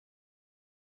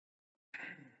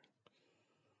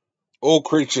All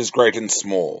creatures great and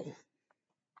small.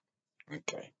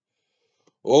 Okay.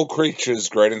 All creatures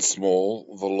great and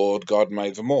small, the Lord God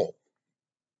made them all.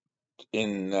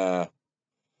 In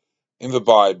the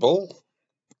Bible,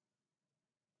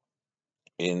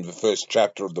 in the first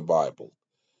chapter of the Bible,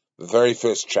 the very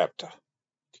first chapter,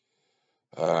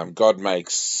 God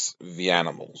makes the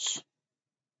animals.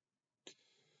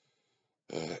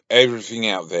 Everything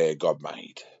out there God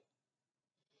made.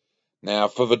 Now,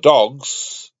 for the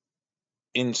dogs,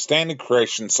 in standard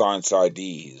creation science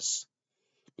ideas,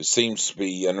 there seems to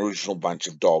be an original bunch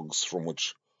of dogs from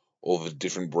which all the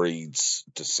different breeds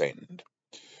descend.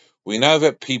 We know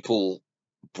that people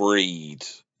breed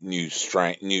new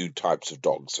types of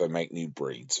dogs. They make new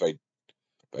breeds.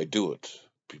 They do it.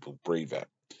 People breed that.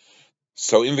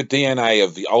 So in the DNA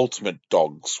of the ultimate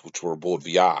dogs, which were aboard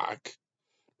the Ark,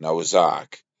 Noah's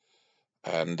Ark,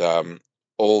 and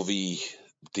all the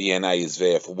DNA is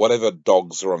there for whatever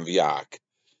dogs are on the Ark.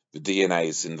 The DNA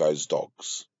is in those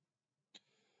dogs.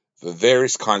 The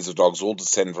various kinds of dogs all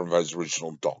descend from those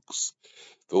original dogs.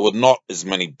 There were not as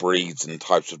many breeds and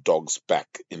types of dogs back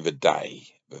in the day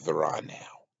that there are now,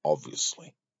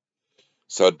 obviously.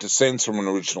 So it descends from an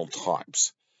original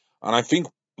types. And I think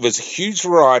there's a huge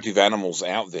variety of animals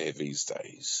out there these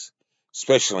days,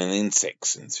 especially in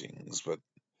insects and things. But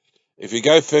if you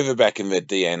go further back in their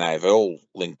DNA, they all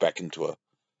link back into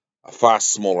a far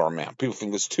smaller amount. People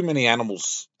think there's too many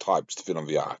animals types to fit on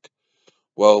the Ark.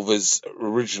 Well, there's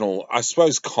original, I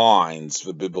suppose, kinds,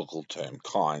 the biblical term,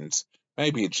 kinds,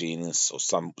 maybe a genus or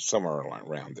somewhere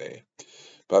around there.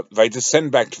 But they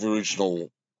descend back to the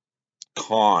original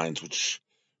kinds, which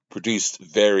produced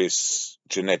various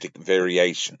genetic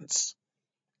variations.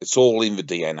 It's all in the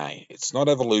DNA. It's not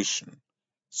evolution.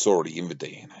 It's already in the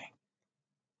DNA.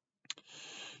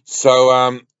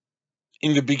 So,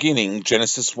 in the beginning,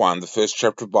 Genesis 1, the first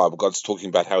chapter of the Bible, God's talking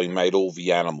about how he made all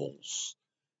the animals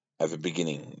at the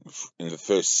beginning. In the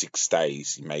first 6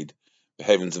 days, he made the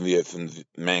heavens and the earth and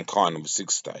mankind on the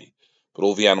 6th day. But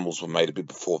all the animals were made a bit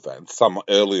before that, some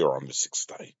earlier on the 6th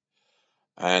day.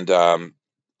 And the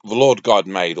Lord God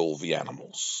made all the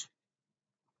animals.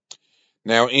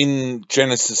 Now, in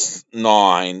Genesis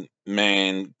 9,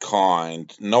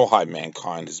 Noahide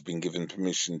mankind has been given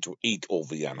permission to eat all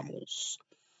the animals.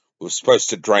 We're supposed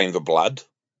to drain the blood.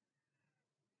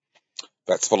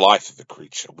 That's the life of the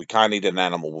creature. We can't eat an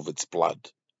animal with its blood.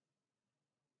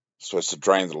 It's supposed to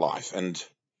drain the life. And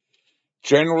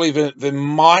generally, there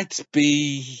might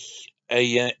be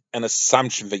an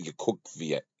assumption that you cook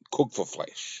the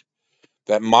flesh.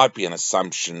 That might be an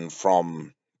assumption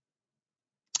from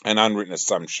an unwritten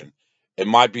assumption. It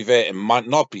might be there. It might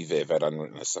not be there, that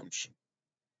unwritten assumption.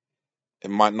 It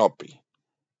might not be.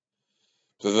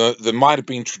 There might have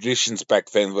been traditions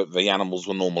back then that the animals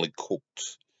were normally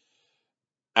cooked.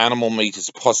 Animal meat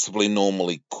is possibly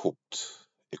normally cooked.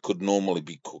 It could normally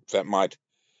be cooked. That might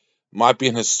be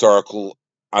an historical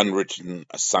unwritten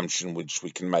assumption which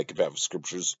we can make about the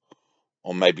scriptures,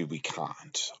 or maybe we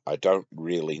can't. I don't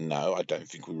really know. I don't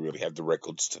think we really have the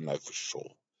records to know for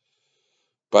sure.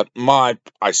 But my,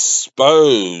 I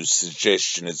suppose,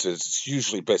 suggestion is that it's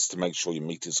usually best to make sure your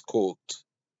meat is cooked.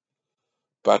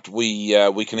 But we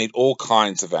can eat all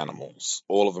kinds of animals.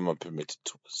 All of them are permitted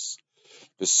to us.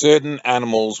 There's certain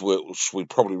animals which we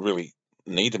probably really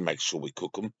need to make sure we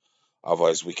cook them.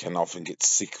 Otherwise, we can often get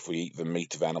sick if we eat the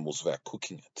meat of animals without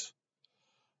cooking it.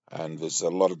 And there's a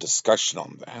lot of discussion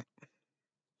on that.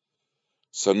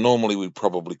 So normally we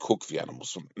probably cook the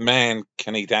animals. Man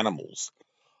can eat animals.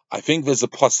 I think there's a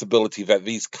possibility that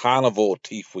these carnivore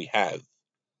teeth we have,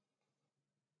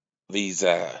 these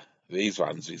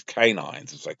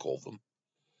canines, as they call them,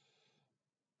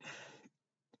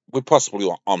 we're possibly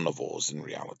omnivores in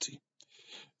reality.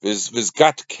 There's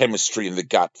gut chemistry in the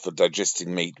gut for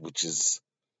digesting meat, which is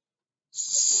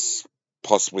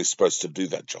possibly supposed to do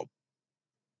that job.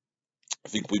 I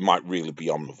think we might really be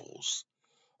omnivores.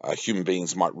 Human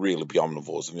beings might really be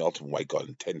omnivores in the ultimate way God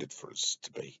intended for us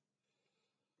to be.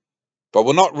 But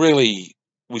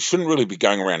we shouldn't really be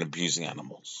going around abusing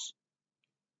animals.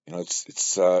 You know,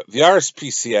 it's the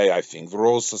RSPCA, I think, the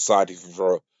Royal Society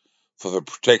for the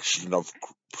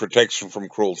protection from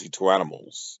cruelty to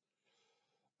animals.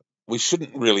 We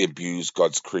shouldn't really abuse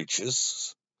God's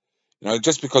creatures. You know,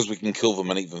 just because we can kill them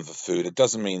and eat them for food, it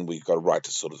doesn't mean we've got a right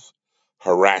to sort of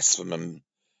harass them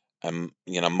and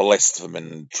molest them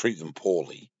and treat them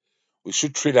poorly. We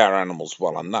should treat our animals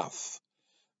well enough.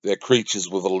 They're creatures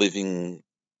with a living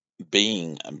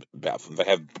being about them. They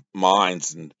have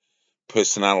minds and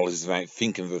personalities, and they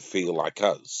think and they feel like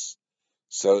us.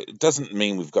 So it doesn't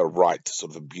mean we've got a right to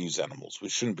sort of abuse animals. We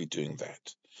shouldn't be doing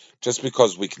that. Just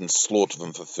because we can slaughter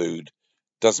them for food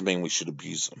doesn't mean we should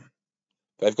abuse them.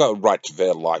 They've got a right to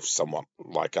their life somewhat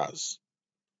like us.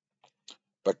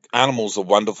 But animals are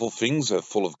wonderful things. They're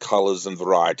full of colours and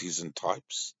varieties and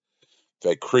types.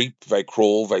 They creep, they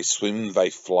crawl, they swim, they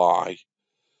fly,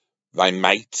 they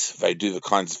mate, they do the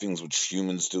kinds of things which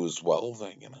humans do as well.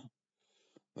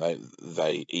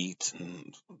 They eat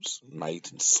and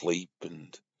mate and sleep,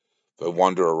 and they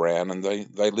wander around, and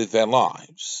they live their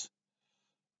lives.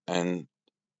 And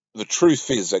the truth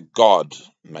is that God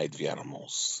made the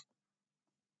animals,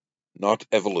 not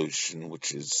evolution,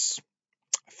 which is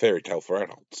a fairy tale for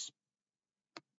adults.